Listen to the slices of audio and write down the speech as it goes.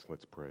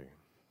Let's pray.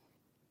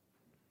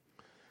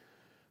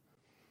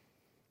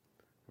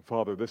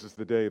 Father, this is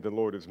the day the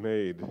Lord has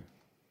made. And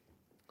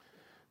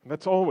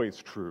that's always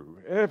true.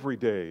 Every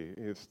day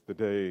is the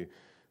day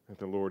that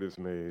the Lord has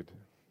made.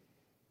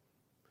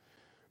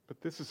 But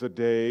this is a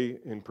day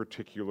in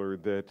particular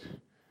that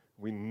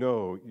we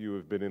know you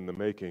have been in the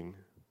making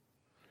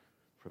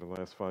for the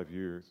last 5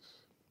 years.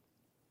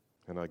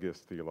 And I guess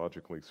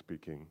theologically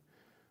speaking,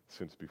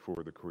 since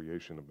before the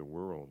creation of the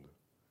world.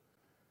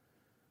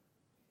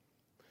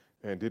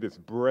 And it is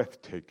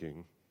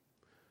breathtaking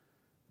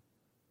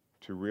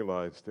to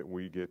realize that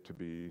we get to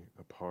be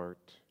a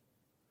part.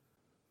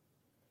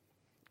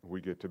 We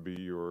get to be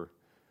your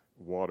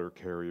water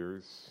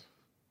carriers.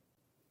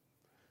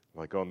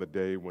 Like on the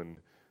day when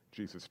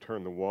Jesus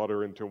turned the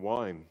water into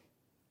wine.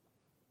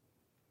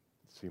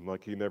 It seemed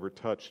like he never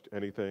touched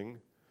anything.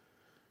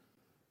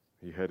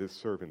 He had his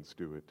servants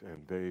do it,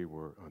 and they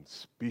were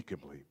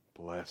unspeakably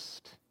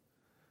blessed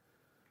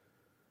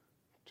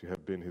to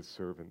have been his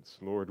servants.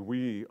 Lord,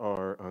 we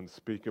are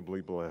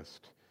unspeakably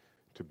blessed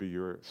to be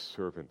your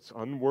servants.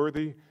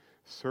 Unworthy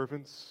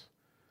servants,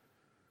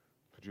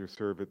 but your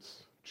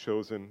servants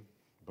chosen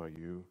by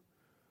you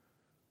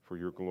for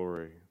your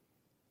glory.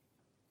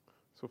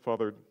 So,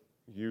 Father,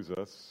 use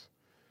us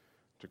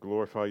to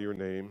glorify your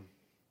name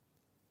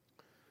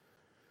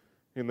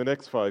in the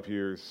next 5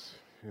 years,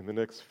 in the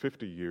next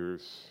 50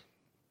 years.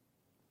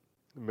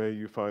 May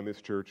you find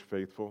this church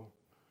faithful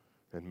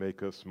and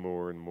make us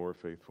more and more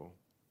faithful.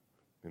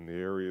 In the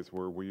areas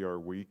where we are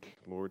weak,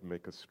 Lord,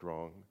 make us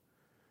strong.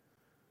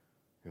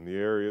 In the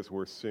areas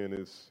where sin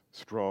is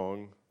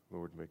strong,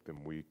 Lord, make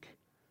them weak.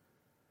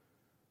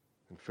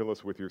 And fill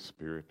us with your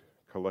Spirit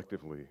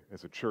collectively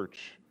as a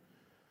church,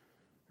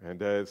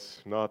 and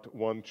as not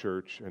one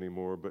church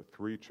anymore, but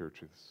 3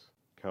 churches.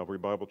 Calvary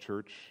Bible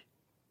Church,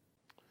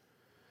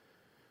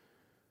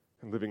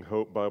 and Living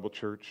Hope Bible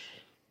Church,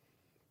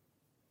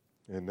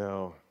 and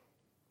now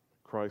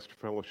Christ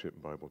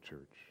Fellowship Bible Church.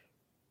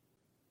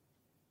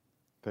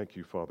 Thank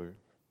you, Father,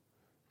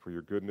 for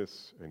your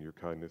goodness and your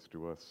kindness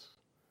to us.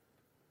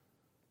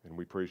 And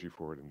we praise you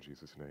for it in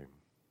Jesus' name.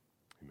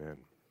 Amen.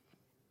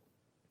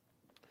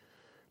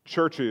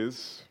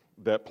 Churches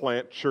that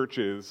plant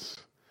churches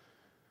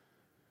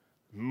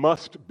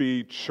must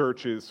be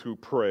churches who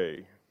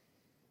pray.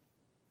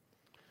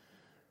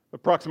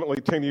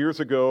 Approximately 10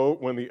 years ago,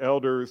 when the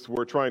elders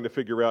were trying to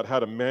figure out how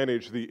to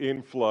manage the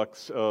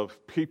influx of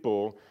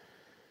people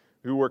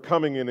who were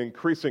coming in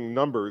increasing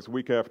numbers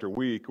week after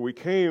week, we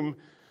came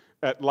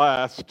at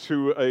last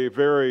to a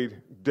very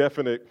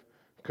definite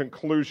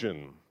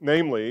conclusion,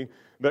 namely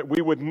that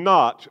we would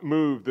not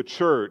move the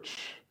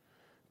church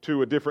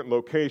to a different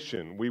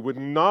location. We were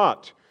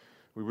not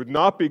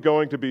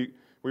going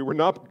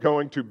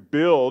to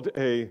build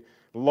a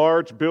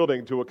large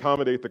building to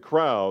accommodate the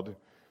crowd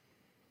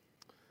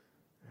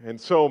and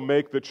so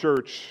make the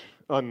church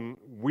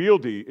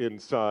unwieldy in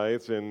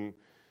size and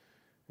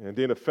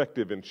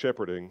ineffective in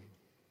shepherding.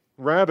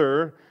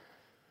 Rather,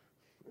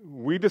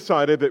 we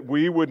decided that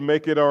we would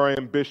make it our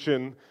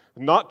ambition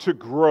not to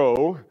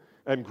grow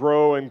and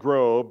grow and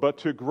grow, but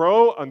to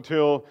grow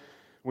until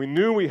we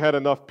knew we had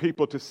enough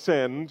people to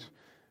send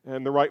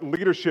and the right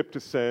leadership to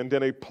send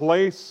and a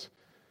place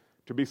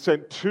to be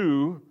sent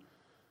to,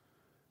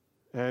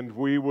 and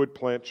we would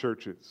plant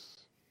churches.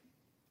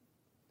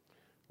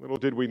 Little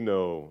did we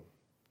know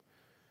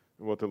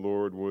what the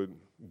Lord would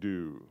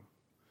do,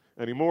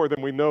 any more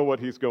than we know what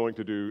he's going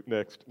to do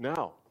next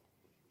now.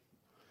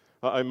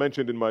 I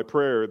mentioned in my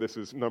prayer, this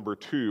is number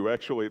 2.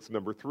 Actually, it's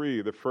number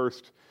 3. The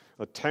first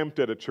attempt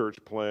at a church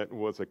plant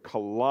was a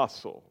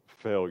colossal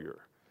failure.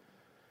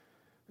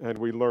 And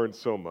we learned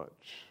so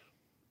much.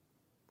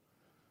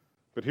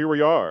 But here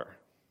we are.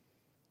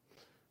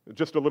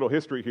 Just a little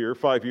history here.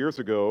 5 years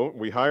ago,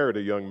 we hired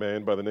a young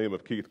man by the name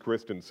of Keith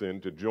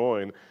Christensen to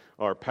join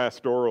our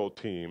pastoral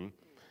team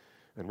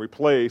and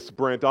replace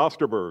Brent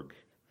Osterberg,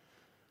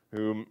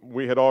 whom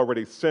we had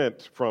already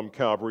sent from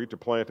Calvary to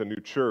plant a new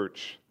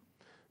church.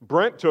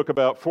 Brent took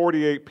about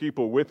 48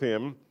 people with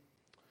him,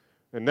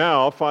 and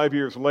now, 5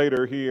 years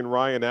later, he and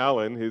Ryan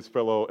Allen, his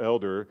fellow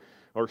elder,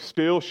 are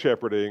still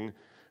shepherding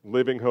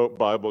Living Hope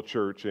Bible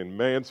Church in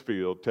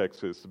Mansfield,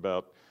 Texas,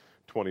 about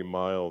 20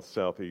 miles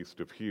southeast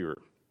of here.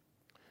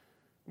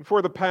 And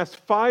for the past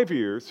 5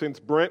 years, since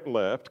Brent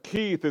left,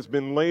 Keith has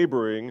been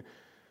laboring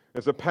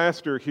as a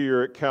pastor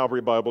here at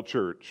Calvary Bible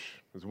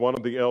Church, as one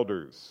of the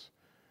elders.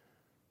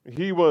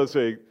 He was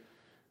a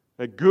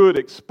good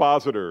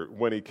expositor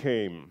when he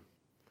came.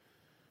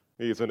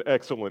 He is an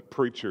excellent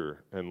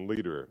preacher and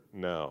leader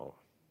now.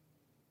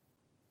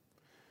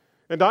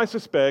 And I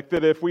suspect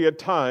that if we had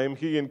time,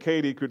 he and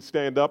Katie could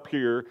stand up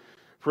here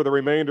for the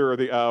remainder of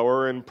the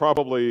hour and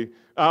probably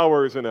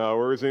hours and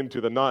hours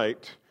into the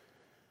night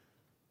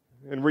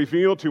and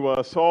reveal to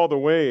us all the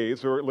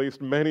ways, or at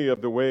least many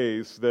of the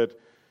ways, that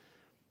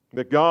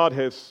God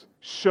has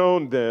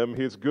shown them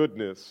his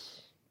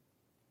goodness,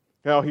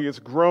 how he has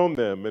grown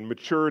them and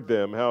matured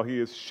them, how he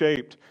has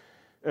shaped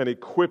and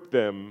equipped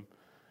them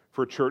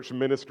for church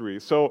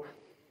ministry. So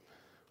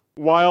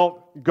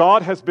While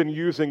God has been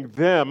using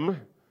them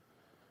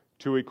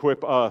to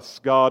equip us,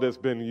 God has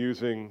been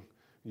using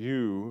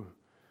you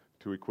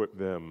to equip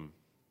them.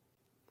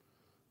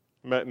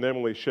 Matt and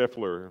Emily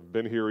Scheffler have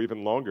been here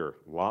even longer,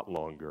 a lot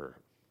longer,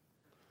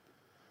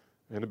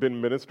 and have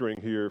been ministering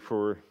here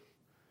for,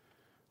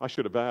 I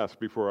should have asked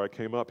before I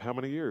came up, how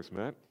many years,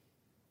 Matt?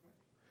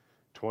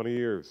 20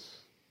 years.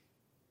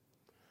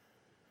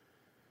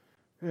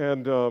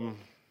 And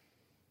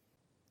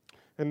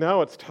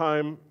now it's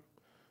time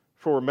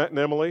for Matt and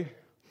Emily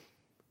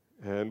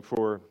and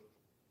for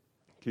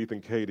Keith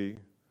and Katie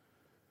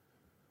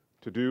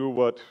to do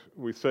what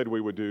we said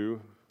we would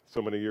do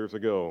so many years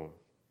ago.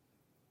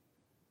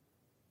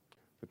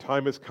 The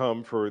time has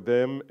come for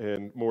them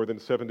and more than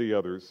 70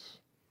 others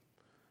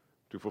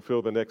to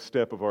fulfill the next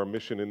step of our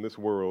mission in this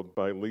world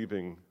by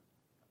leaving.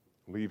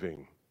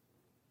 In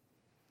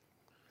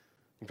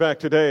fact,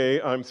 today,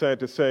 I'm sad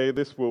to say,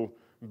 this will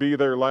be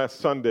their last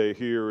Sunday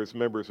here as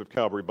members of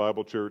Calvary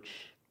Bible Church.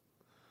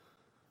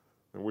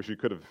 I wish you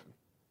could have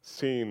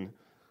seen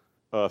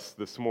us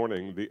this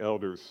morning, the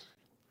elders,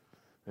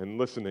 and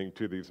listening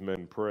to these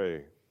men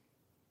pray.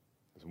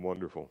 It's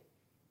wonderful.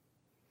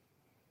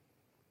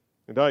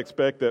 And I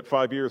expect that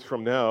 5 years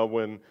from now,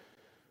 when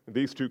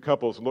these two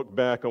couples look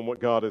back on what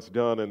God has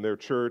done in their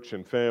church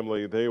and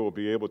family, they will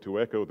be able to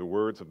echo the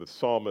words of the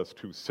psalmist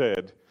who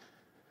said,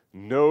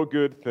 "No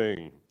good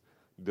thing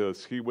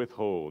does he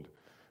withhold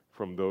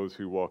from those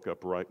who walk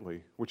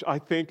uprightly," which I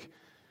think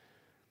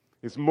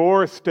is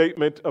more a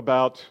statement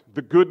about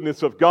the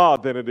goodness of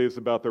God than it is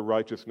about the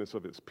righteousness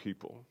of his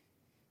people.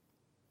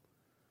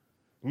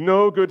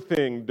 No good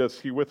thing does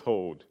he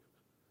withhold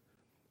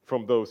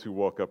from those who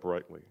walk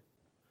uprightly.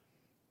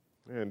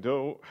 And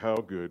oh, how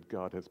good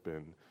God has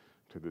been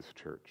to this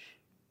church.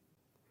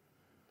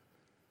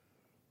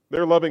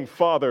 Their loving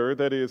Father,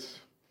 that is,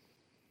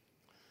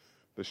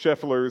 the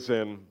Schefflers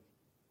and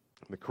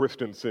the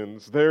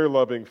Christensens, their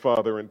loving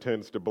Father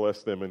intends to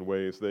bless them in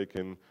ways they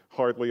can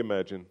hardly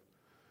imagine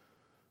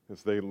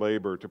as they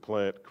labor to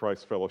plant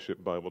Christ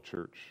Fellowship Bible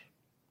Church.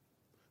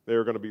 They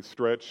are going to be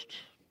stretched.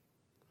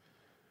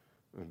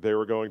 There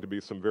are going to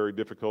be some very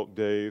difficult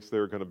days.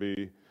 There are going to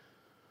be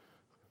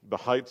the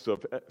heights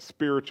of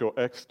spiritual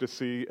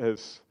ecstasy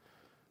as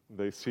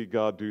they see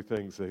God do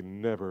things they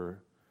never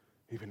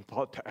even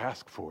thought to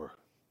ask for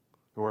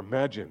or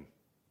imagine.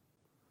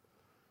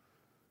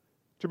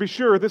 To be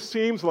sure, this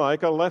seems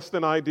like a less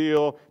than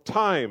ideal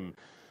time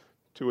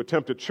to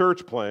attempt a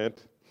church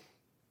plant.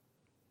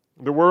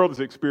 The world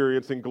is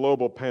experiencing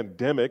global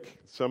pandemic,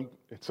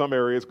 in some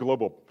areas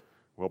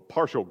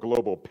partial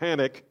global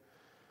panic.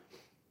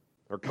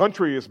 Our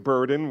country is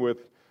burdened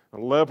with a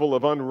level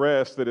of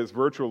unrest that is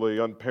virtually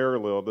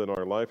unparalleled in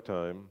our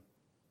lifetime.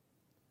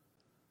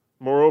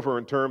 Moreover,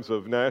 in terms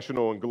of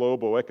national and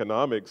global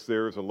economics,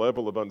 there is a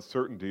level of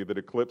uncertainty that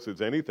eclipses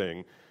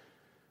anything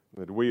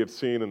that we have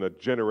seen in a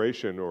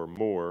generation or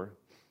more.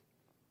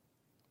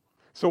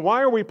 So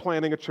why are we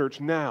planning a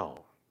church now?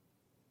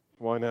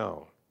 Why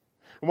now?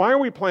 Why are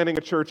we planning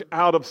a church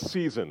out of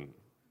season?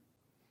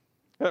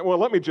 Well,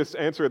 let me just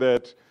answer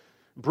that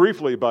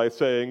briefly by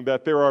saying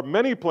that there are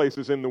many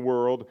places in the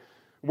world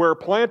where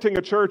planting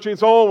a church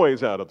is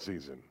always out of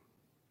season.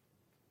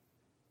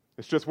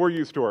 It's just we're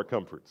used to our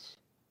comforts.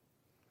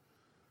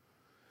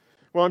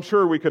 Well, I'm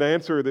sure we could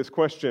answer this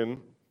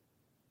question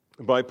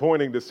by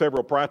pointing to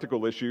several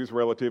practical issues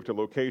relative to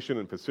location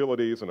and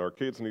facilities, and our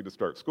kids need to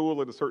start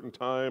school at a certain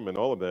time and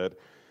all of that.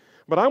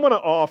 But I want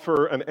to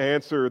offer an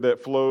answer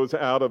that flows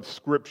out of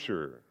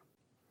Scripture.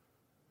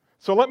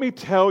 So let me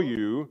tell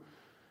you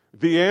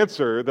the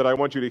answer that I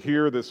want you to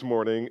hear this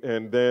morning,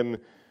 and then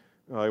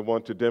I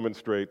want to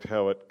demonstrate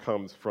how it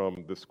comes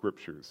from the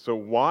Scriptures. So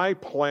why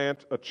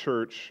plant a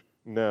church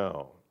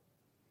now?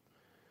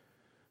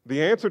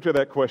 The answer to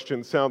that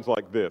question sounds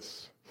like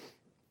this,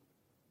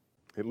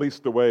 at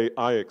least the way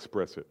I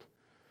express it.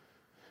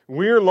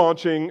 We're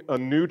launching a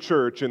new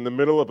church in the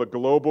middle of a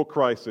global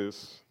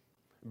crisis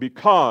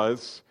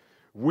because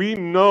we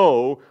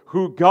know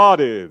who God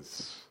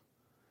is,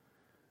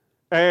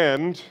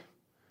 and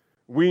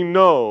we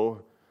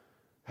know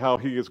how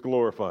he is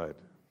glorified.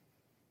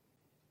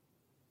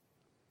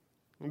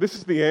 This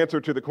is the answer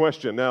to the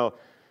question. Now,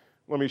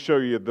 let me show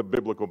you the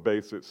biblical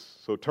basis.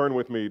 So turn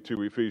with me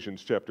to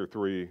Ephesians chapter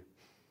 3.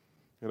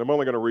 And I'm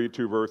only going to read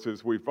 2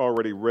 verses. We've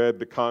already read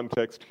the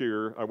context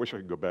here. I wish I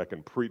could go back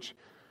and preach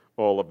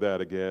all of that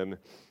again.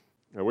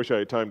 I wish I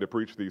had time to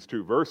preach these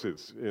 2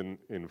 verses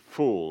in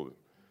full.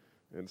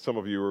 And some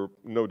of you are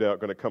no doubt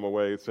going to come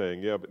away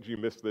saying, yeah, but you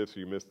missed this,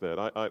 you missed that.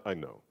 I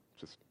know.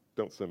 Just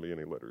don't send me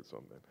any letters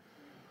on that.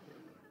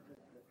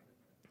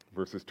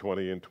 Verses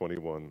 20 and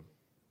 21.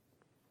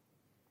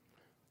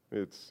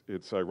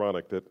 It's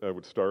ironic that I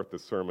would start the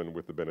sermon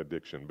with the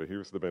benediction, but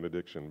here's the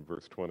benediction,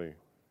 verse 20.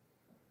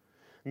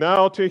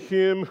 Now to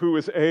him who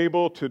is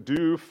able to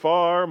do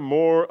far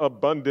more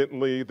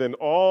abundantly than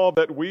all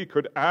that we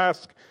could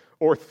ask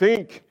or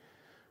think,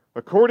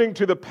 according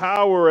to the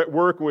power at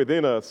work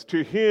within us,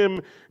 to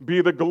him be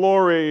the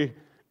glory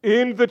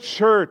in the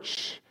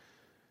church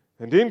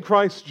and in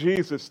Christ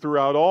Jesus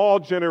throughout all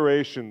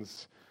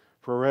generations,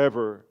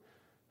 forever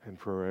and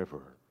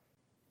forever.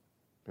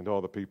 And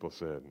all the people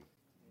said,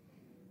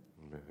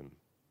 Amen.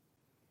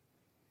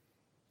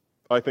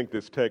 I think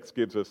this text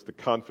gives us the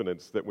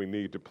confidence that we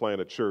need to plant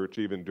a church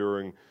even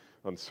during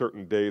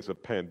uncertain days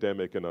of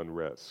pandemic and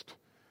unrest.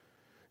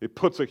 It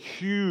puts a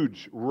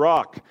huge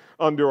rock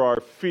under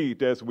our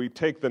feet as we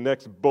take the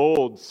next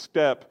bold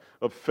step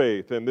of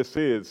faith, and this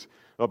is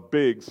a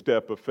big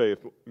step of faith.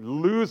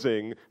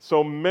 Losing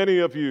so many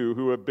of you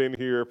who have been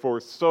here for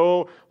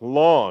so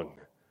long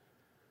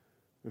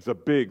is a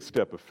big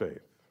step of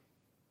faith.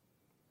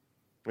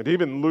 And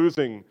even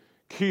losing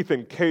Keith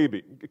and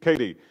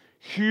Katie,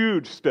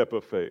 huge step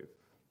of faith.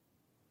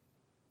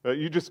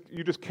 You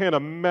just can't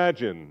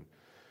imagine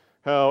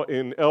how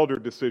in elder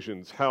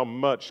decisions, how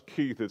much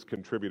Keith has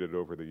contributed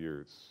over the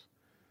years.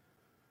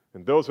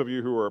 And those of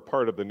you who are a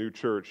part of the new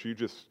church, you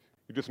just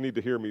need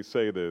to hear me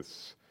say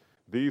this.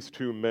 These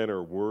two men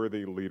are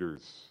worthy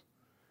leaders,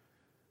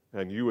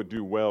 and you would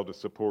do well to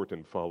support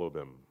and follow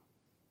them.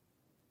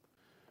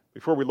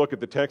 Before we look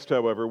at the text,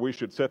 however, we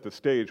should set the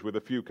stage with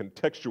a few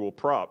contextual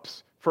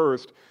props.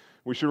 First,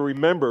 we should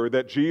remember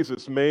that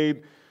Jesus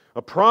made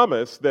a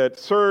promise that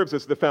serves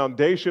as the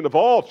foundation of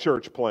all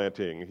church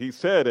planting. He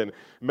said in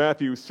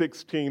Matthew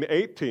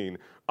 16:18,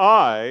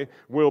 I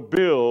will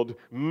build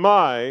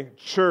my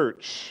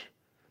church,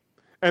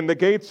 and the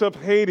gates of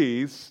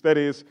Hades, that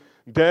is,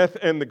 death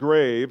and the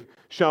grave,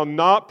 shall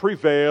not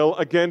prevail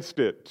against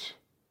it.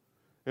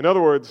 In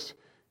other words,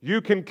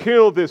 you can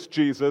kill this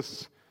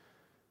Jesus,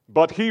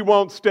 but he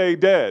won't stay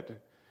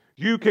dead.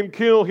 You can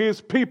kill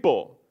his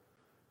people,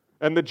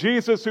 and the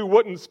Jesus who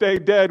wouldn't stay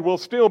dead will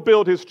still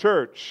build his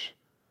church.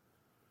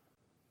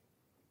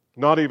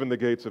 Not even the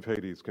gates of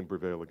Hades can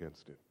prevail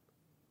against it.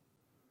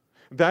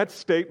 That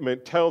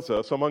statement tells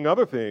us, among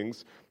other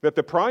things, that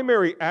the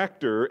primary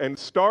actor and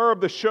star of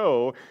the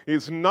show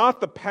is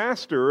not the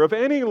pastor of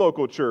any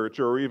local church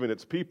or even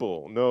its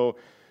people. No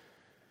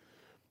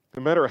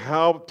matter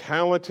how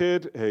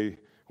talented a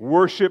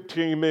worship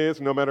team is,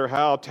 no matter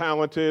how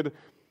talented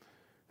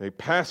a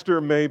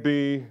pastor may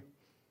be,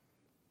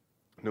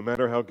 no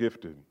matter how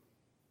gifted,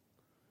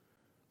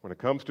 when it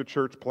comes to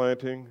church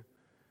planting,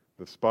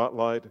 the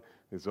spotlight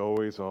is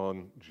always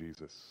on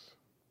Jesus.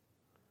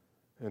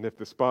 And if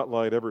the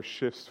spotlight ever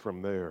shifts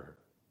from there,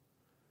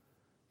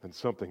 then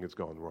something has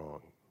gone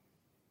wrong.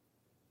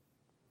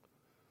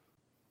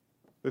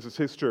 This is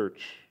his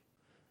church.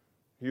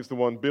 He's the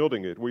one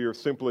building it. We are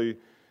simply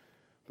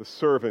the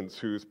servants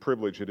whose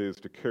privilege it is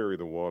to carry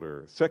the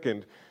water.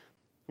 Second,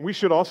 we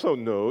should also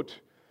note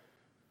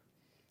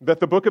that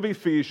the book of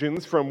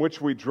Ephesians, from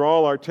which we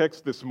draw our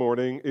text this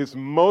morning, is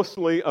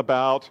mostly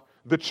about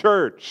the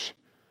church.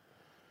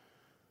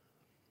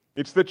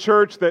 It's the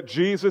church that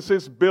Jesus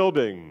is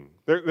building.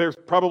 There's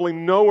probably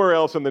nowhere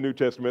else in the New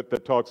Testament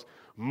that talks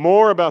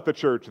more about the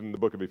church than the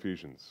book of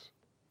Ephesians.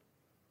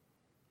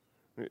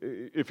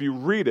 If you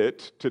read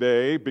it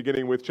today,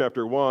 beginning with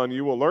chapter 1,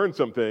 you will learn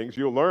some things.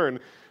 You'll learn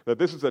that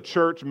this is a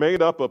church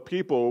made up of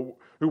people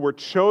who were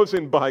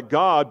chosen by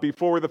God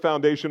before the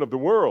foundation of the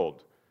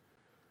world.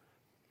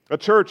 A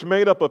church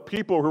made up of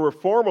people who were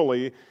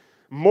formerly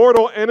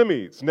mortal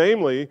enemies,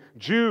 namely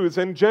Jews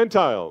and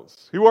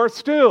Gentiles, who are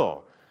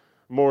still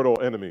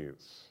mortal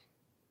enemies.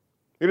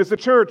 It is the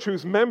church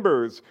whose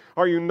members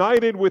are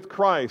united with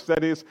Christ.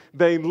 That is,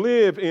 they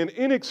live in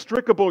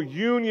inextricable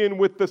union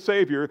with the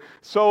Savior,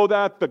 so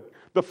that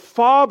the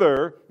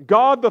Father,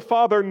 God the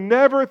Father,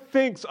 never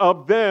thinks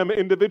of them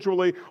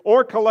individually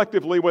or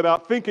collectively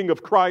without thinking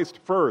of Christ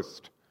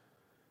first.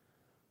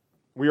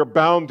 We are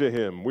bound to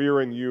Him. We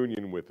are in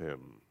union with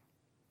Him.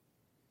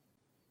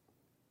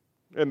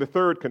 And the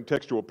third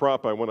contextual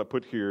prop I want to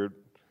put here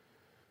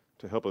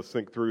to help us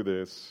think through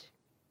this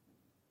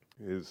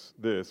is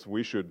this.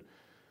 We should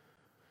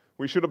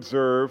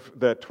observe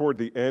that toward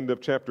the end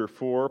of chapter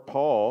 4,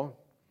 Paul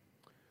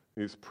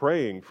is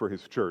praying for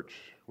his church.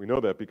 We know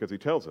that because he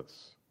tells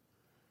us.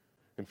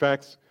 In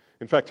fact,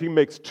 he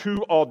makes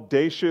two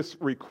audacious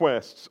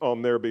requests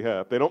on their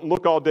behalf. They don't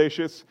look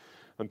audacious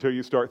until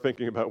you start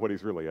thinking about what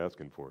he's really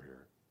asking for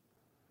here.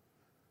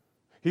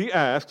 He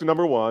asks,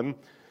 number one,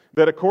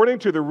 that according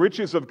to the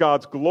riches of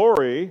God's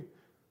glory,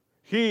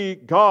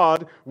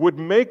 God, would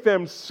make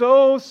them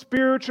so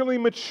spiritually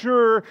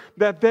mature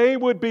that they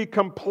would be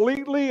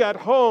completely at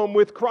home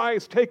with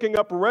Christ, taking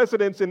up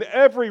residence in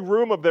every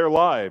room of their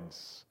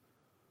lives.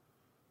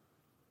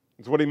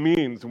 That's what he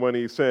means when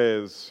he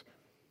says,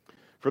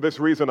 for this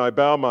reason I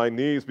bow my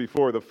knees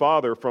before the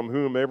Father, from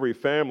whom every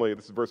family,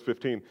 this is verse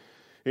 15,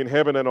 in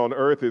heaven and on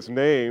earth is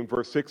named,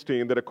 verse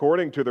 16, that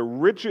according to the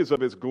riches of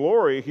his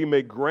glory he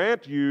may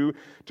grant you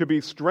to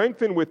be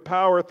strengthened with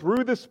power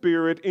through the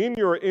Spirit in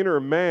your inner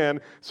man,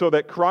 so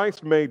that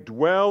Christ may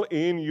dwell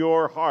in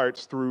your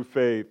hearts through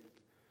faith.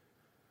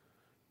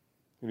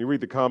 And you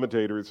read the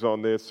commentators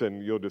on this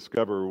and you'll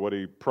discover what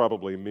he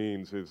probably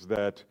means is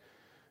that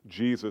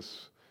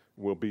Jesus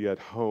will be at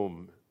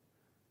home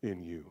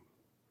in you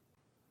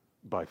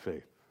by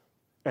faith.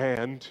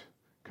 And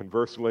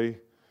conversely,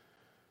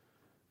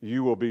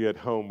 you will be at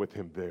home with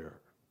him there.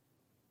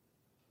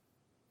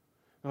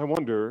 I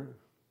wonder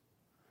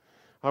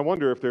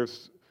if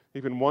there's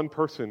even one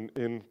person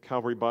in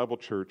Calvary Bible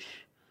Church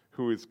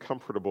who is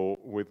comfortable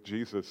with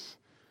Jesus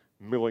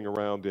milling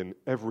around in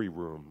every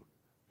room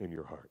in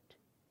your heart.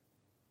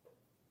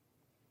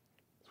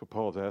 That's what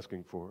Paul's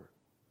asking for.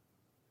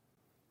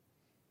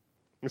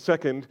 And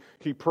second,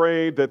 he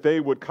prayed that they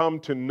would come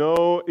to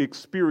know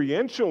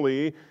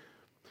experientially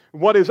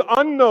what is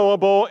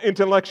unknowable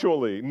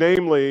intellectually,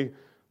 namely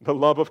the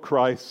love of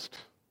Christ,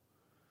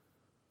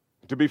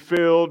 to be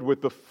filled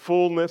with the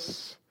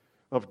fullness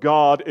of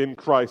God in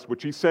Christ,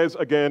 which he says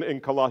again in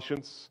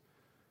Colossians,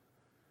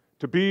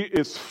 to be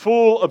as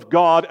full of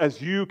God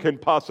as you can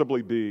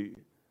possibly be.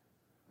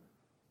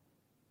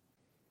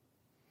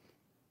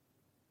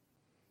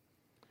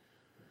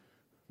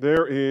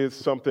 There is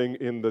something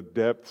in the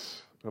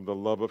depths of the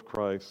love of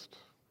Christ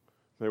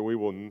that we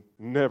will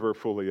never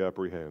fully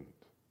apprehend.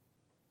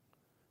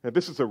 And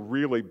this is a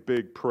really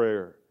big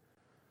prayer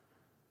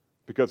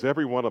because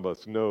every one of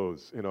us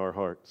knows in our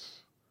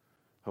hearts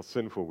how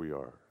sinful we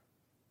are.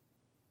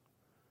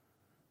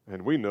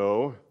 And we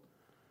know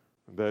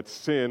that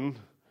sin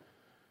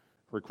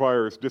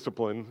requires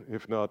discipline,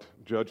 if not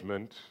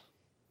judgment.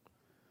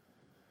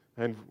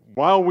 And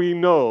while we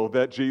know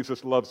that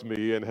Jesus loves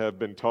me and have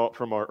been taught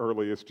from our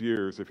earliest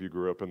years, if you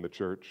grew up in the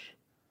church,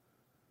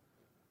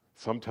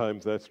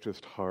 sometimes that's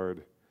just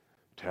hard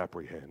to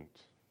apprehend.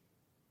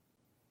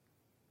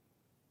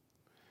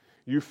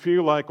 You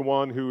feel like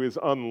one who is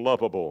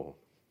unlovable.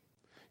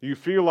 You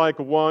feel like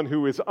one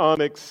who is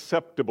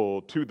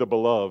unacceptable to the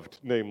beloved,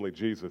 namely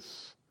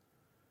Jesus.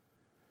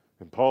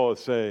 And Paul is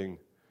saying,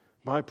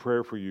 my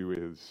prayer for you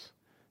is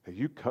that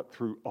you cut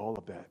through all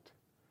of that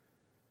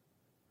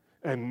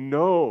and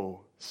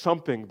know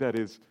something that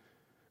is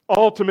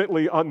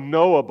ultimately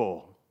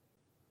unknowable.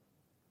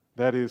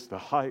 That is the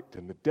height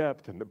and the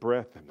depth and the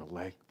breadth and the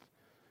length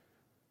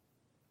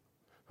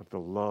of the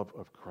love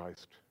of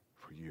Christ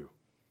for you.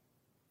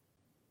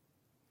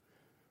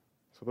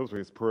 So those are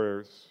his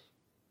prayers.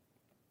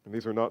 And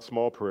these are not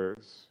small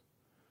prayers.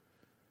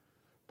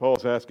 Paul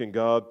is asking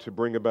God to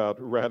bring about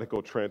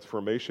radical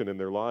transformation in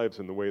their lives,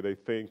 in the way they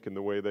think, in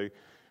the way they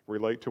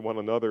relate to one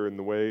another, in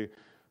the way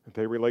that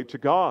they relate to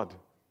God.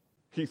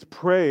 He's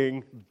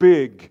praying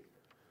big.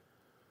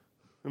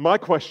 And my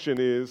question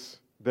is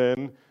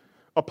then,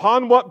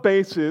 upon what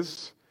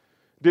basis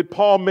did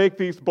Paul make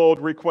these bold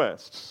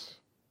requests?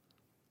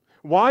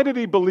 Why did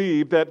he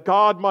believe that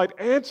God might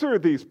answer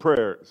these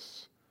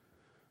prayers?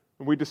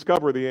 And we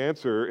discover the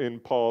answer in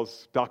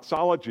Paul's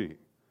doxology,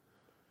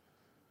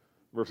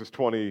 verses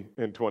 20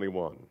 and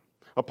 21.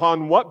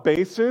 Upon what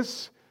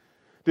basis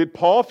did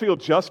Paul feel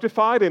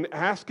justified in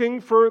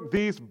asking for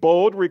these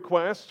bold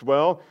requests?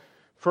 Well,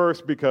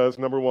 first, because,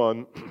 number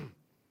one,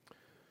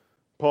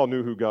 Paul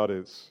knew who God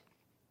is.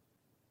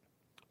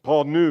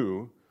 Paul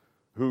knew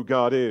who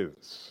God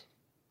is.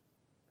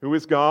 Who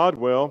is God?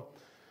 Well,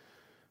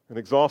 an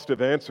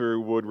exhaustive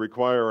answer would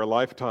require a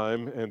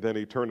lifetime and then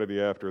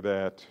eternity after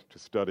that to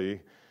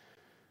study.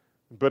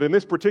 But in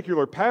this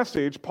particular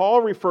passage, Paul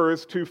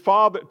refers to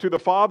the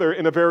Father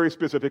in a very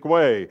specific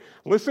way.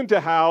 Listen to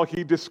how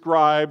he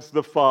describes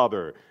the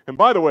Father. And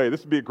by the way,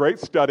 this would be a great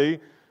study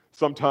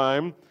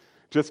sometime.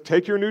 Just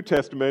take your New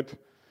Testament,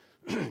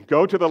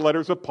 go to the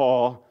letters of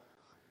Paul,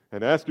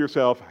 and ask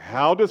yourself,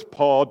 how does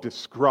Paul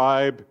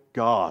describe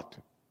God?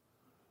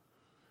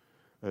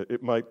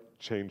 It might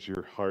change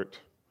your heart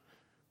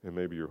and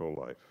maybe your whole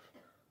life.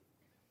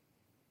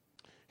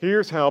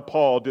 Here's how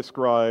Paul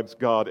describes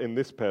God in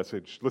this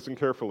passage. Listen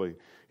carefully.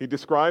 He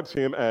describes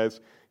him as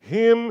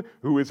him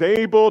who is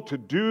able to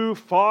do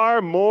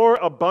far more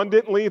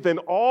abundantly than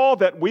all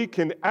that we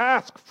can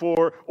ask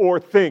for or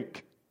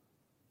think.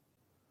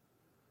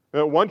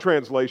 One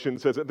translation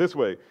says it this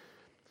way.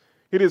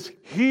 It is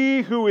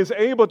he who is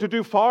able to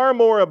do far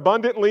more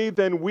abundantly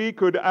than we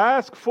could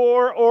ask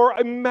for or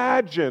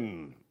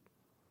imagine.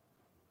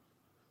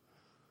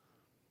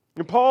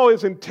 And Paul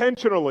is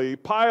intentionally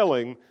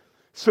piling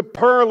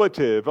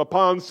superlative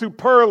upon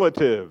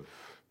superlative,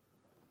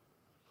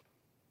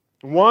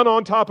 one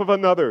on top of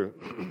another.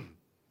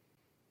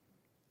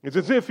 It's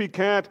as if he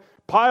can't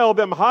pile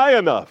them high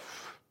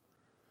enough.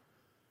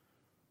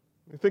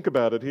 Think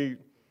about it.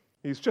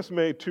 He's just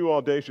made two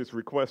audacious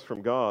requests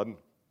from God,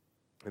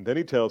 and then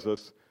he tells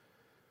us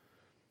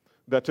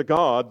that to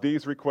God,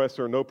 these requests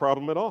are no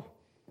problem at all.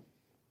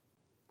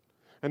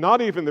 And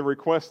not even the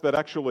requests that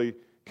actually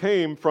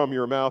came from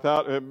your mouth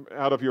out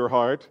of your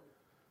heart,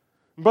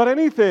 but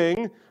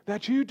anything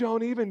that you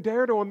don't even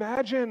dare to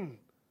imagine.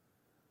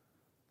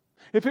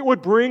 If it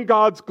would bring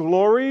God's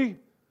glory.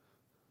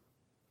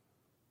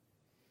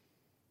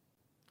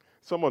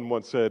 Someone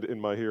once said in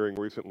my hearing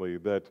recently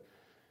that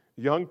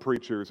young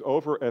preachers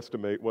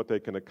overestimate what they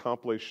can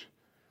accomplish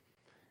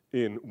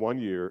in 1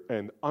 year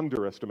and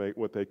underestimate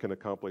what they can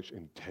accomplish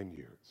in 10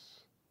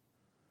 years.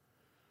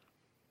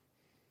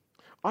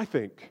 I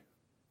think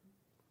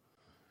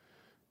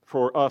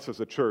for us as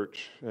a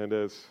church and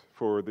as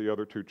for the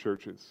other two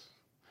churches,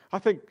 I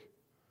think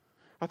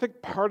I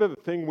think part of the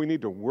thing we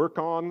need to work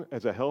on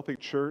as a healthy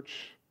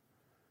church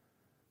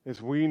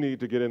is we need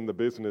to get in the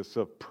business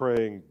of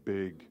praying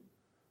big,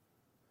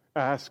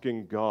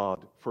 asking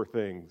God for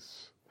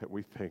things that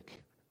we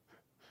think,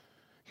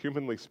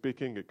 humanly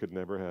speaking, it could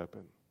never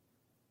happen.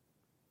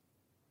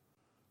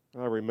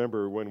 I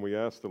remember when we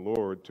asked the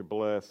Lord to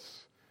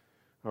bless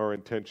our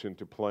intention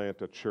to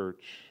plant a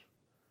church,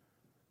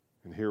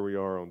 and here we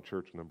are on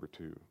church number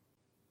 2.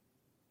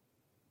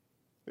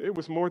 It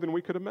was more than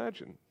we could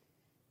imagine.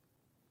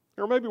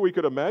 Or maybe we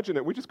could imagine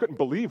it, we just couldn't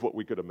believe what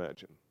we could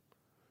imagine.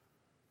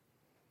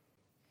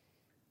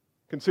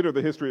 Consider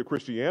the history of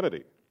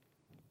Christianity.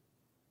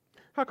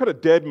 How could a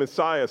dead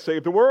Messiah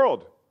save the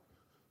world?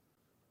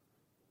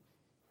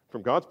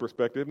 From God's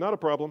perspective, not a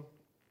problem.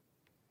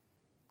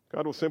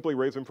 God will simply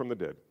raise him from the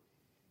dead.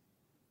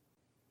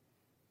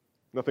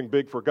 Nothing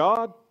big for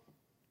God.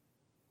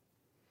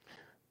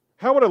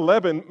 How would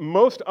 11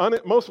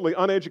 mostly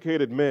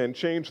uneducated men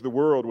change the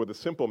world with a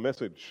simple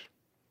message?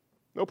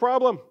 No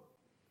problem.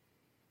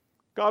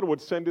 God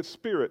would send his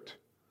Spirit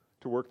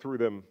to work through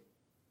them.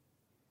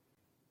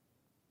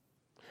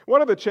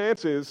 What are the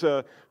chances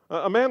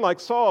a man like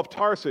Saul of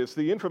Tarsus,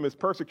 the infamous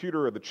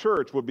persecutor of the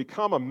church, would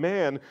become a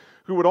man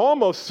who would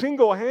almost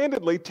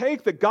single-handedly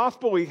take the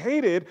gospel he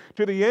hated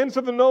to the ends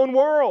of the known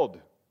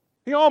world?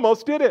 He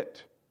almost did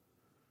it.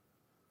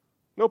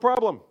 No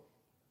problem.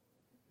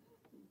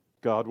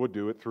 God would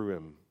do it through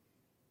him.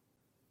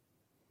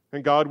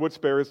 And God would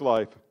spare his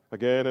life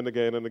again and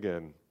again and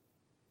again.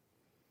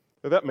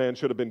 That man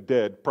should have been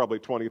dead probably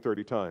 20,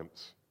 30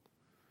 times.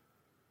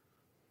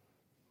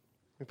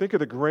 And think of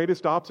the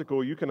greatest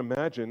obstacle you can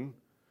imagine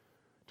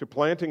to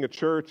planting a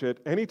church at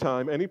any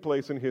time, any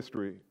place in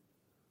history.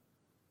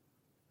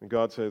 And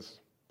God says,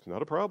 it's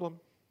not a problem.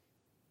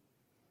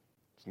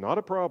 It's not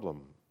a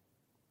problem.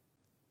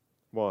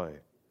 Why?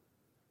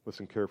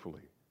 Listen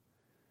carefully.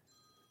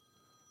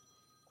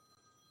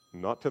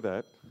 Not to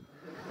that.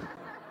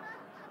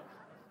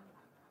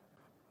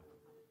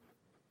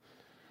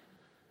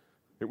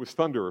 It was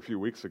thunder a few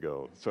weeks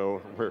ago, so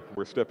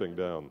we're stepping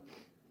down.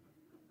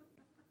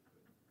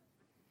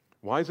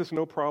 Why is this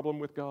no problem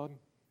with God?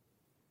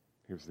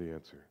 Here's the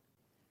answer.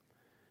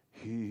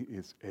 He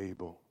is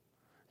able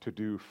to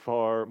do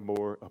far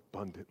more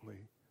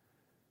abundantly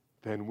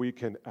than we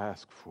can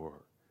ask for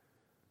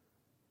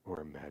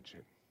or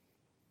imagine.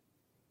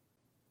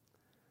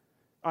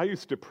 I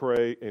used to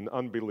pray in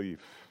unbelief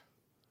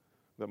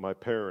that my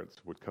parents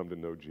would come to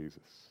know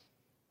Jesus.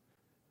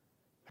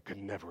 I could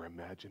never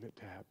imagine it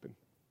to happen.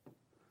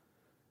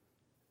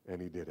 And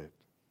he did it.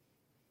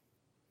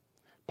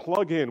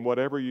 Plug in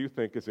whatever you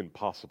think is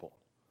impossible,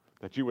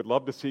 that you would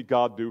love to see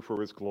God do for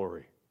his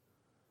glory,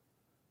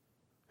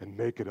 and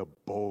make it a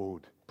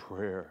bold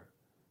prayer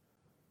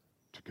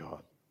to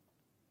God.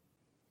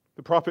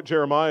 The prophet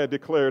Jeremiah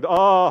declared,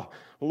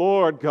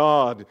 Lord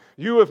God,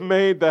 you have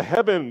made the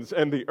heavens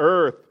and the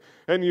earth,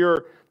 and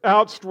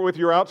with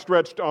your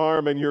outstretched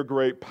arm and your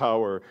great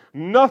power.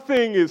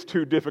 Nothing is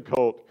too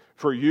difficult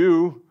for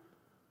you.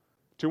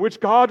 To which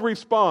God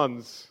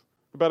responds,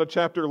 about a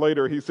chapter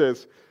later, he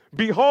says,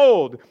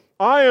 Behold,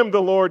 I am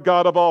the Lord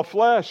God of all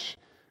flesh.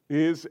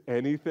 Is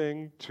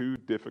anything too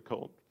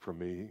difficult for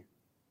me?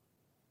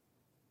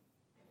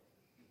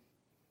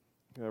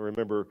 I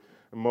remember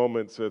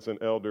moments as an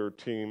elder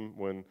team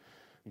when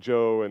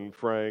Joe and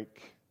Frank,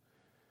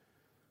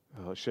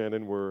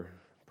 Shannon were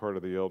part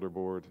of the elder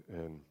board,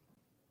 and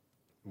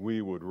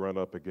we would run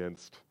up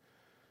against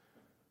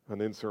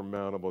an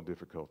insurmountable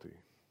difficulty.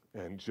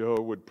 And Joe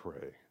would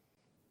pray.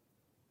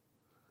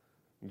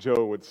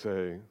 Joe would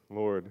say,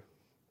 Lord,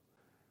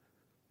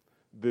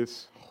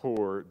 this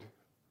horde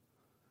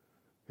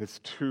is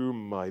too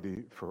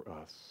mighty for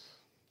us,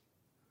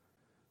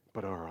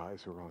 but our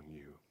eyes are on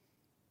you.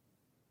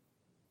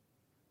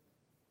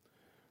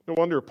 No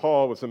wonder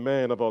Paul was a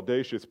man of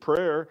audacious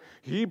prayer.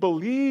 He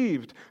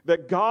believed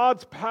that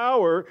God's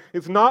power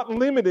is not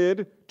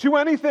limited to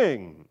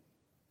anything.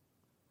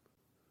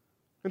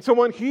 And so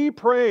when he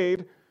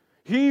prayed,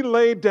 he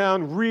laid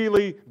down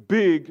really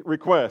big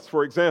requests.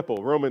 For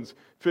example, Romans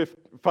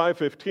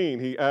 5:15,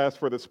 he asked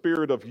for the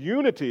spirit of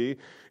unity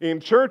in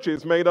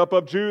churches made up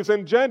of Jews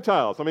and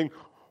Gentiles. I mean,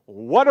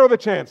 what are the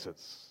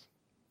chances?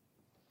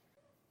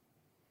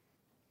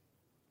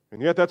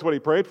 And yet that's what he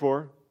prayed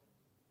for.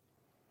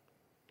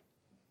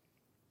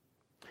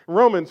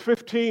 Romans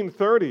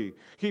 15:30,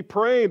 he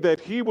prayed that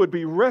he would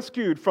be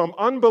rescued from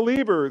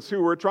unbelievers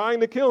who were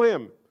trying to kill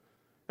him.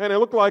 And it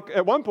looked like,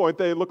 at one point,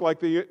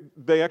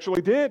 they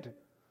actually did.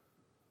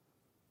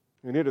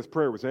 And yet his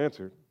prayer was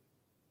answered.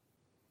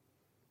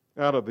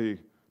 Out of the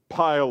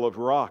pile of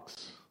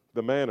rocks,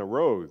 the man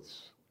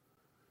arose.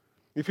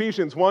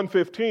 Ephesians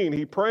 1:15,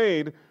 he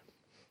prayed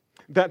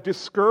that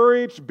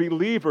discouraged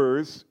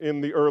believers in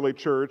the early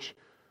church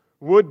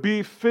would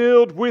be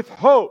filled with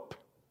hope.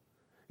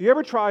 You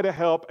ever try to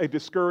help a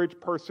discouraged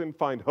person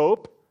find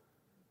hope?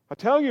 I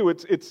tell you,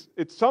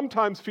 it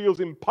sometimes feels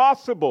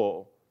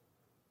impossible.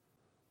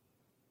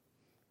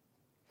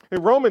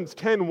 In Romans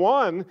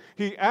 10:1,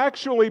 he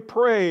actually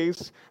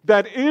prays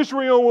that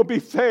Israel will be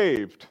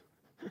saved.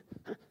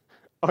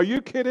 Are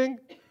you kidding?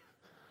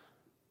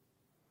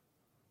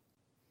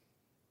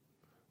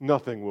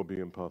 Nothing will be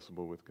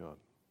impossible with God.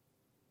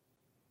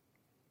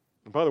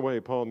 And by the way,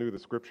 Paul knew the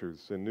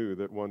Scriptures and knew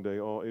that one day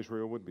all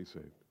Israel would be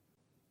saved.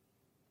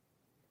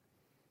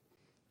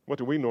 What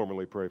do we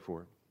normally pray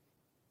for?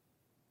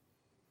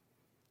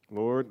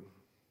 Lord,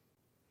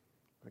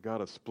 I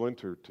got a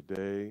splinter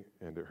today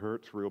and it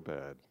hurts real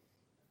bad.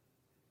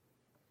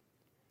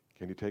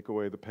 Can you take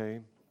away the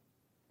pain?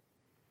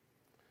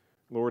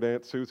 Lord,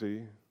 Aunt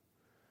Susie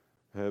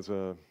has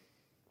a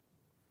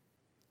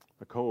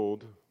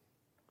cold.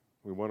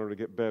 We want her to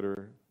get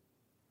better.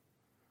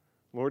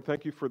 Lord,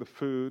 thank you for the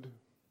food.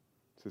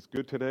 It's as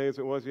good today as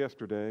it was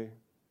yesterday.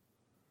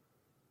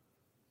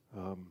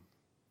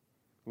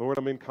 Lord,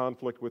 I'm in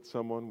conflict with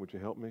someone. Would you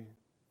help me?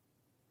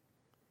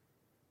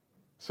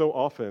 So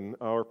often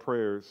our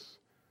prayers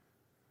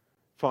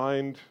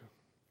find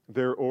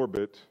their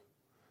orbit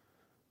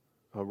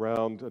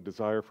around a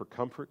desire for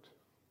comfort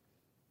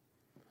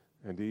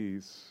and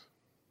ease.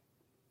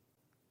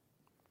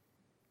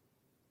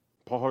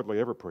 Paul hardly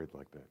ever prayed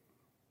like that.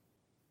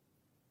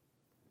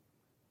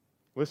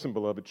 Listen,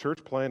 beloved,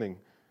 church planting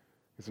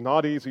is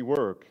not easy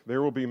work.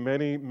 There will be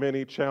many,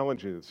 many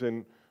challenges.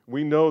 And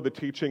we know the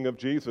teaching of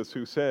Jesus,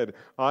 who said,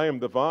 I am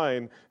the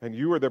vine and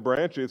you are the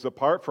branches.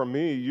 Apart from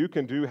me, you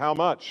can do how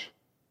much?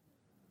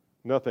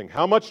 Nothing.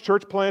 How much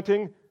church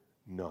planting?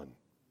 None.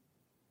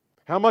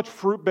 How much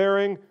fruit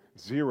bearing?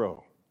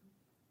 Zero.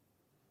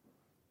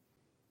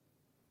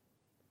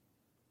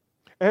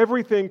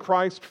 Everything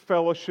Christ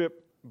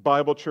Fellowship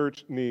Bible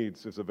Church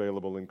needs is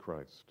available in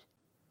Christ.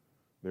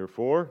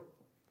 Therefore,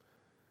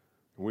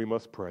 we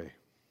must pray.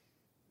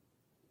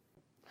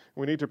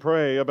 We need to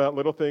pray about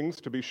little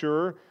things, to be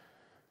sure,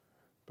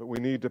 but we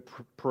need to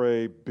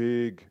pray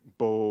big,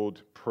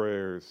 bold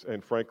prayers.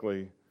 And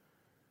frankly,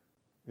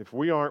 if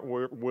we aren't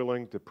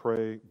willing to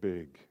pray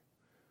big,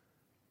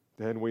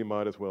 then we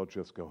might as well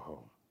just go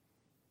home.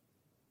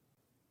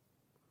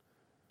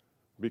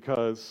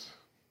 Because,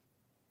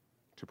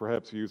 to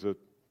perhaps use a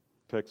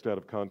text out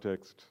of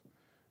context,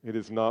 it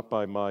is not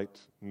by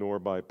might nor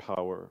by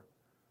power,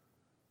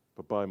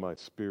 but by my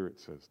Spirit,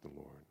 says the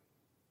Lord.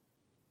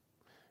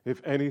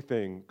 If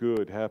anything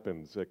good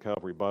happens at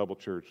Calvary Bible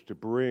Church to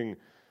bring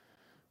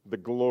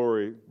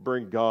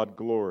God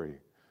glory,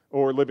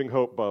 or Living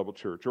Hope Bible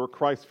Church, or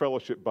Christ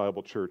Fellowship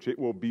Bible Church, it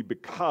will be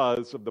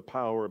because of the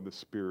power of the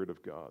Spirit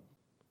of God.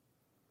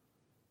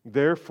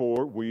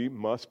 Therefore, we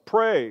must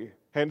pray.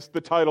 Hence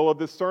the title of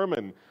this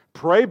sermon,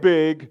 Pray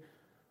Big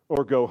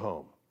or Go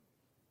Home.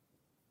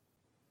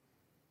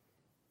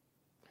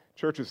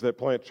 Churches that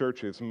plant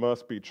churches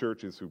must be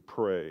churches who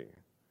pray.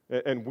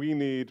 And we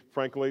need,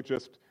 frankly,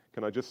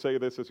 can I just say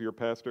this as your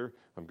pastor?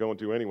 I'm going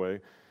to anyway.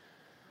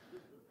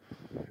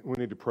 We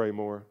need to pray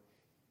more.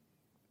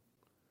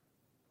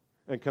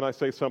 And can I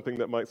say something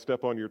that might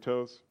step on your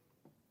toes?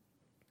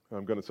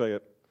 I'm going to say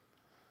it.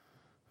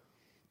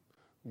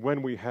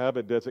 When we have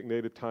a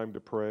designated time to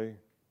pray,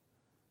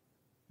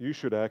 you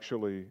should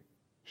actually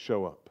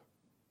show up.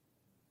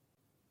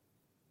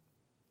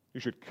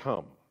 You should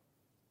come.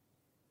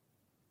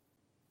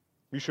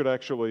 You should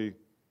actually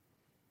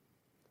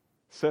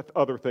set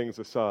other things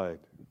aside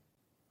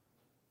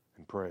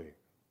and pray.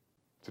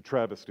 It's a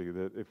travesty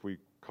that if we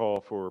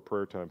call for a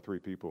prayer time, 3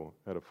 people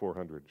out of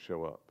 400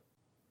 show up.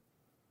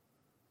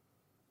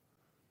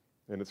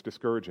 And it's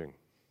discouraging.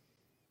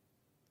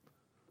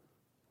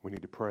 We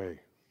need to pray.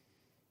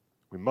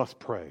 We must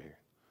pray.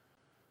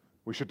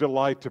 We should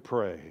delight to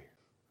pray.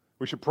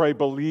 We should pray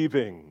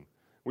believing.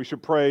 We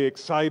should pray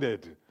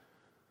excited.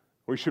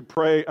 We should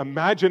pray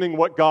imagining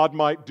what God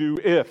might do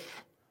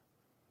if.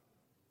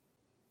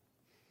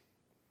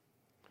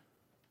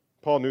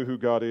 Paul knew who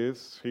God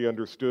is. He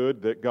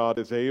understood that God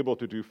is able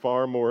to do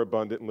far more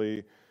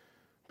abundantly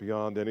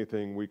beyond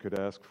anything we could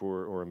ask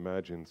for or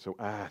imagine. So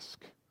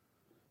ask.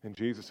 In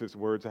Jesus'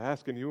 words,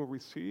 ask and you will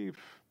receive.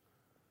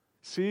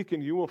 Seek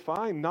and you will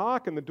find.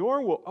 Knock and the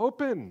door will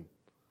open.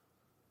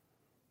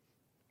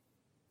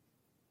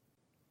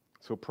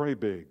 So pray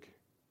big.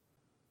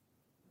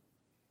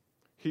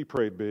 He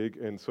prayed big,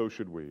 and so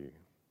should we.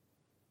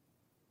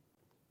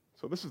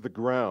 So this is the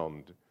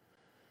ground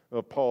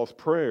of Paul's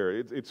prayer.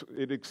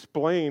 It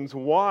explains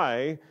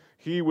why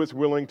he was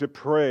willing to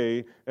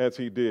pray as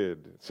he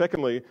did.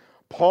 Secondly,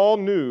 Paul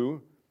knew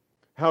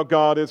how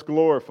God is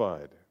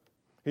glorified.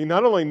 He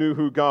not only knew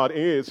who God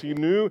is, he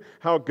knew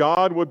how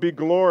God would be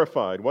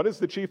glorified. What is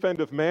the chief end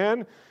of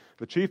man?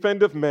 The chief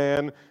end of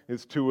man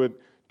is to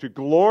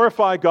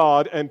glorify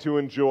God and to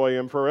enjoy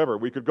Him forever.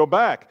 We could go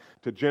back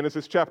to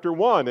Genesis chapter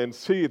 1 and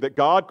see that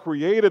God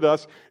created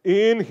us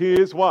in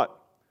His what?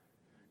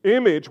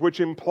 Image, which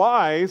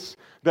implies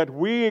that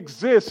we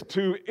exist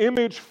to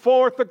image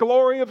forth the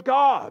glory of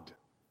God.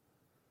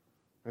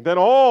 And then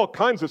all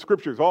kinds of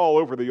scriptures all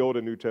over the Old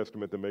and New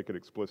Testament that make it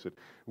explicit.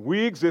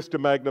 We exist to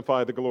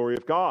magnify the glory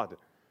of God,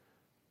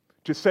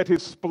 to set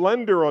His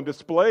splendor on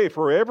display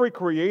for every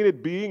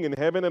created being in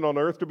heaven and on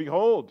earth to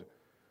behold.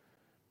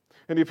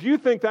 And if you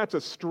think that's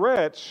a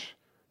stretch,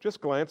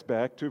 just glance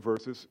back to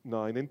verses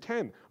 9 and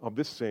 10 of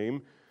this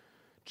same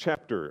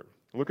chapter.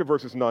 Look at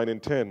verses 9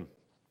 and 10.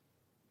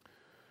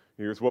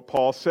 Here's what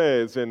Paul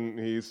says, and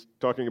he's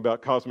talking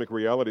about cosmic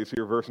realities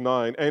here, verse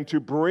 9. And to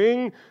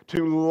bring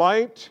to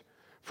light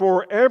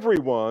for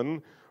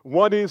everyone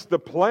what is the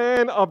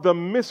plan of the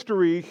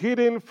mystery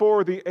hidden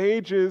for the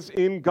ages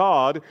in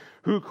God,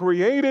 who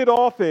created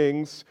all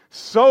things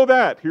so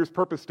that, here's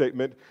purpose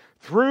statement,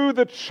 through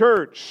the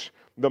church,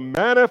 the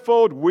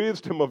manifold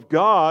wisdom of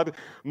God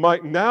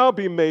might now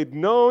be made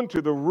known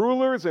to the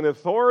rulers and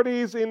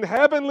authorities in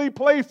heavenly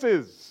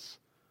places.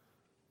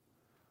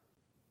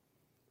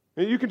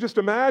 And you can just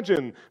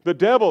imagine the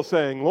devil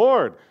saying,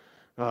 Lord,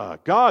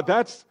 God,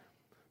 that's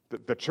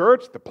the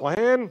church, the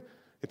plan.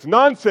 It's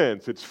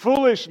nonsense. It's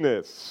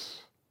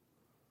foolishness.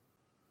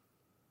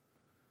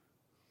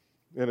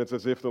 And it's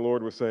as if the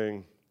Lord was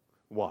saying,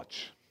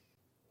 watch.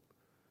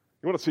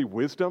 You want to see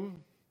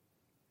wisdom?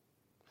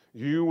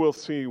 You will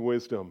see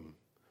wisdom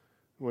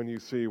when you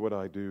see what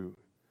I do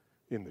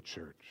in the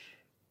church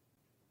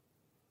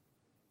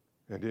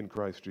and in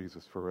Christ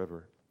Jesus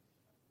forever.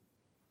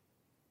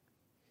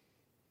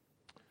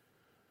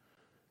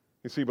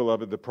 You see,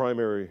 beloved, the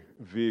primary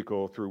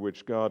vehicle through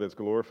which God is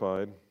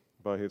glorified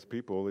by his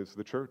people is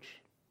the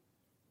church.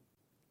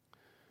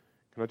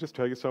 Can I just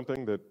tell you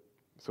something that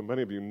so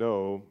many of you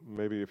know,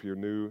 maybe if you're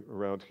new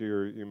around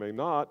here, you may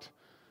not,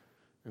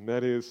 and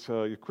that is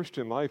your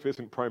Christian life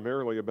isn't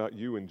primarily about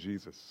you and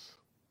Jesus.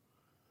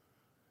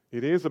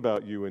 It is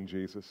about you and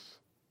Jesus,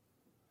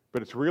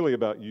 but it's really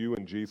about you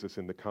and Jesus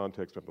in the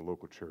context of the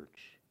local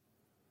church.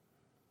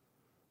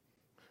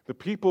 The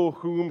people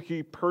whom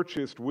he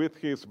purchased with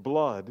his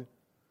blood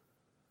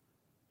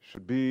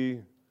should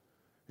be,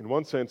 in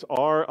one sense,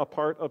 are a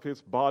part of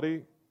his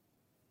body,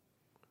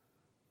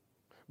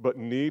 but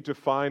need to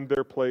find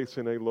their place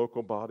in a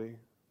local body.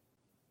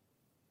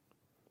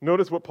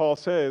 Notice what Paul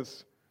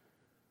says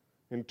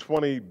in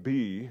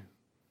 20b,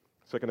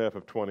 second half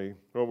of 20.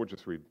 Well, we'll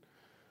just read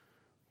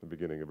the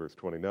beginning of verse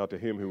 20. Now to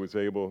him who is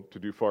able to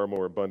do far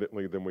more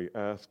abundantly than we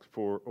ask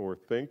for or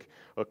think,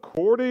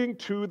 according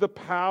to the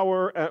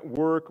power at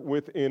work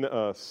within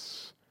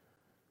us.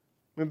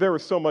 And there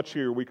is so much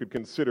here we could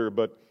consider,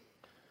 but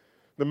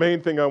the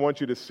main thing I want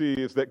you to see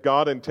is that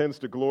God intends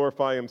to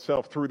glorify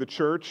himself through the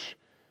church,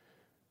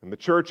 and the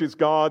church is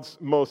God's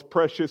most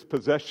precious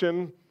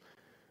possession.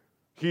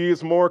 He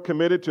is more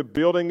committed to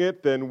building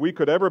it than we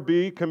could ever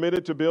be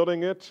committed to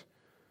building it.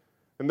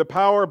 And the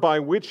power by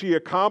which he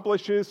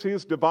accomplishes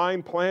his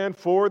divine plan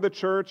for the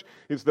church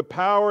is the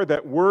power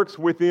that works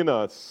within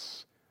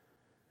us.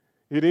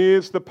 It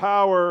is the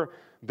power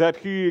that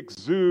he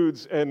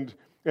exudes and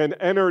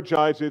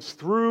energizes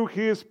through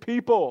his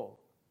people.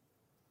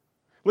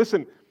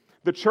 Listen,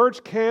 the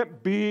church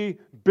can't be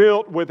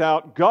built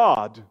without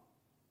God,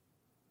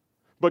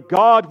 but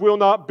God will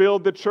not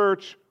build the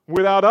church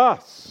without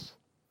us.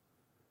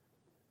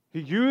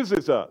 He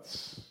uses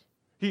us.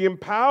 He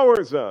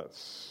empowers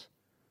us.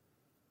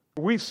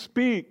 We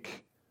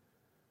speak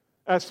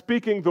as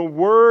speaking the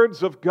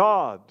words of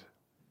God.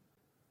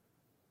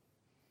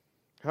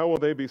 How will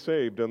they be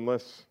saved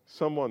unless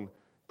someone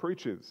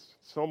preaches,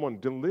 someone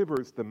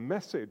delivers the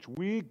message?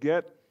 We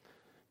get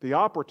the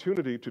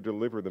opportunity to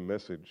deliver the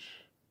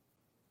message.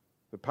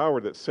 The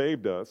power that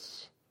saved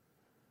us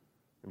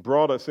and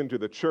brought us into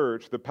the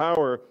church, the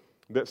power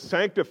that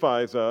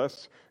sanctifies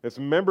us as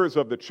members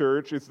of the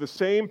church, is the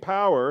same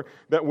power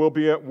that will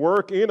be at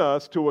work in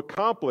us to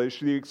accomplish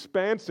the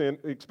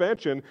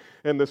expansion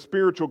and the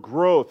spiritual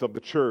growth of the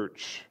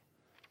church.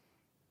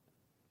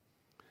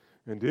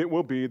 And it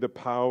will be the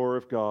power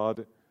of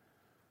God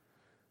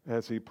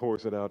as he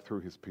pours it out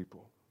through his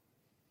people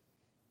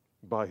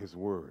by his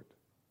word.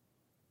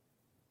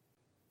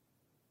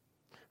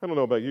 I don't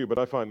know about you, but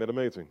I find that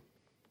amazing.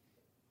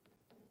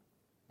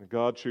 That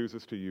God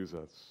chooses to use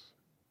us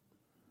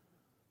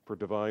for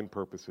divine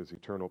purposes,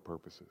 eternal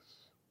purposes.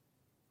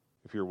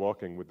 If you're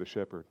walking with the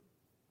shepherd,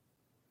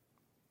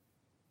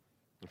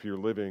 if you're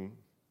living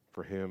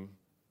for him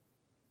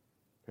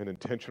and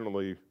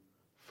intentionally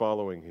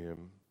following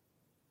him.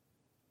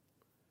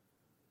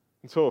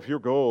 And so if your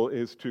goal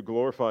is to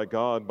glorify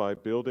God by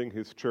building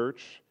his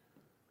church,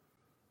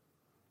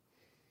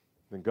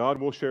 then God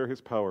will share his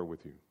power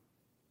with you.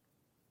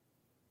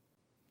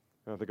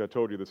 I think I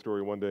told you the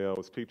story one day I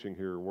was teaching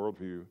here,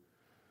 Worldview,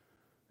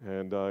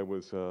 and I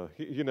was,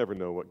 you never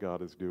know what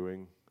God is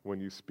doing when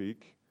you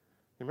speak.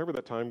 Remember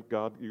that time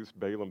God used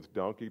Balaam's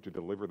donkey to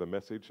deliver the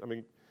message? I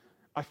mean,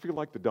 I feel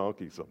like the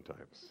donkey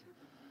sometimes.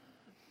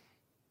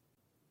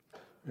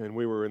 And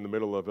we were in the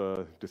middle of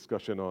a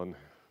discussion on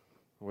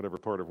whatever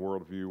part of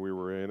worldview we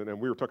were in, and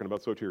we were talking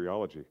about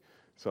soteriology,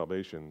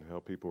 salvation, how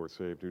people are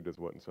saved, who does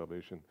what in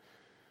salvation.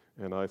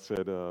 And I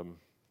said, let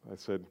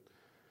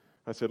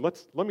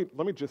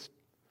me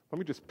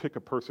just pick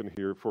a person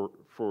here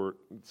for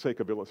sake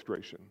of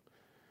illustration.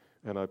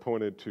 And I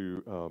pointed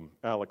to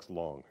Alex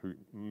Long, who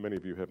many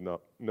of you have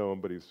not known,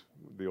 but he's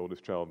the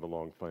oldest child in the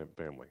Long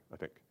family, I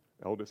think.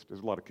 Eldest.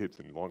 There's a lot of kids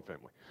in the Long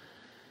family.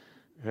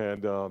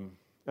 And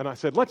And I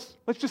said, let's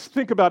just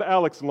think about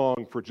Alex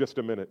Long for just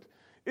a minute.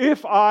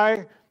 If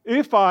I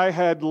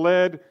had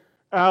led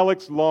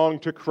Alex Long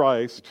to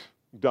Christ, ...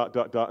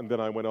 And then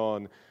I went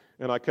on,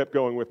 and I kept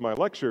going with my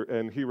lecture,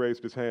 and he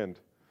raised his hand.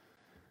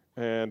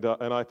 And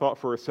I thought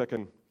for a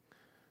second,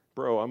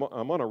 bro, I'm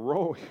on a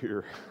roll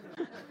here.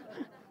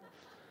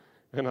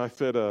 And I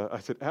said,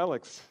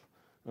 Alex,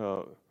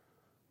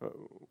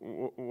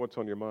 what's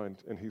on your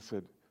mind? And he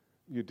said,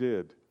 you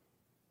did.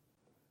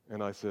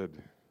 And I said,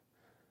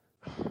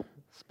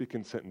 speak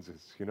in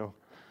sentences,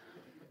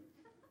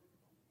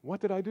 What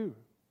did I do?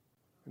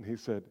 And he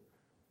said,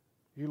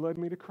 you led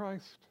me to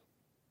Christ.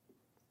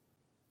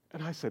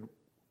 And I said,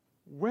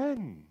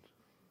 when?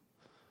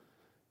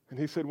 And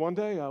he said, one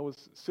day I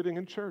was sitting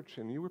in church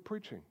and you were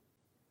preaching.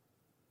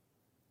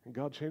 And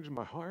God changed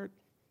my heart.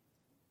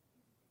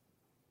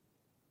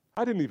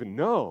 I didn't even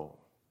know.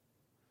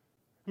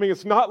 I mean,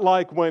 it's not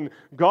like when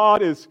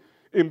God is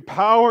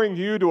empowering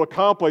you to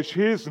accomplish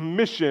His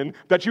mission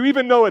that you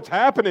even know it's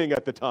happening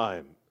at the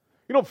time.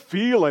 You don't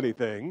feel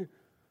anything.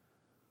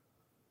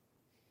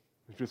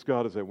 It's just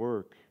God is at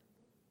work.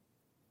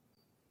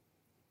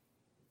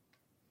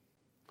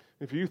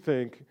 If you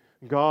think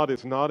God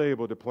is not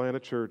able to plant a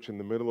church in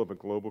the middle of a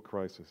global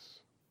crisis,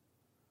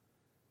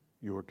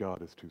 your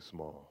God is too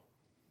small.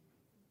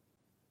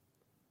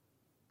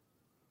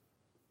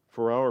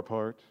 For our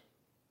part,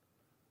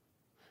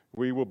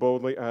 we will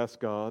boldly ask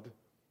God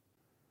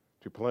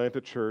to plant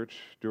a church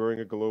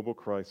during a global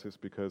crisis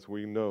because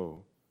we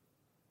know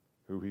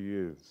who He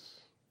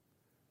is,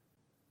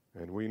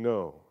 and we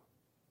know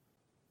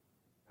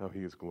how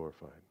He is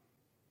glorified.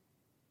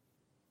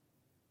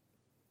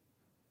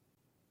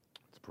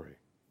 Let's pray.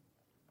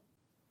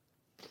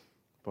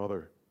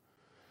 Father,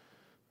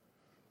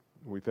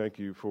 we thank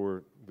You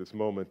for this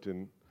moment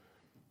in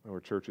our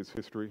church's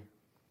history.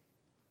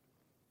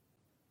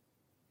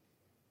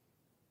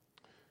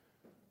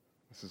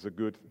 This is a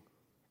good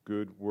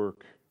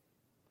work,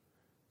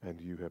 and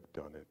You have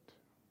done it.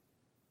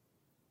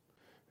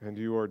 And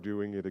You are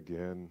doing it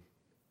again.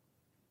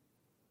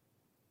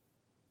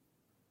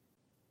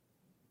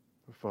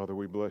 Father,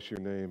 we bless Your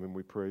name and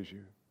we praise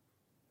You.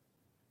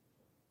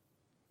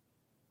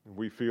 And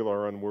we feel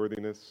our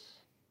unworthiness,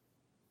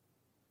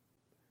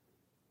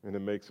 and it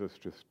makes us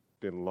just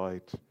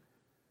delight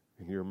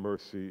in Your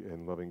mercy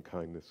and loving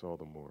kindness all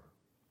the more.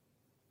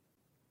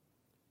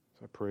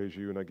 So I praise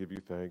You and I give You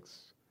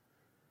thanks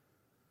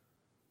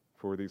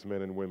for these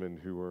men and women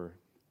who are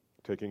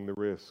taking the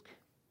risk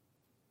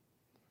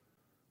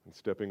and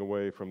stepping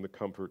away from the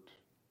comfort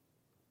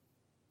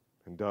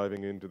and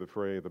diving into the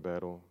fray of the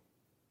battle.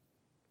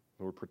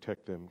 Lord,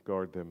 protect them,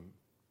 guard them,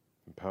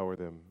 empower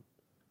them,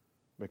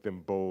 make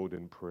them bold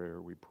in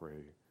prayer, we pray.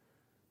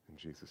 In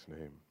Jesus'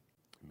 name,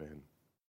 amen.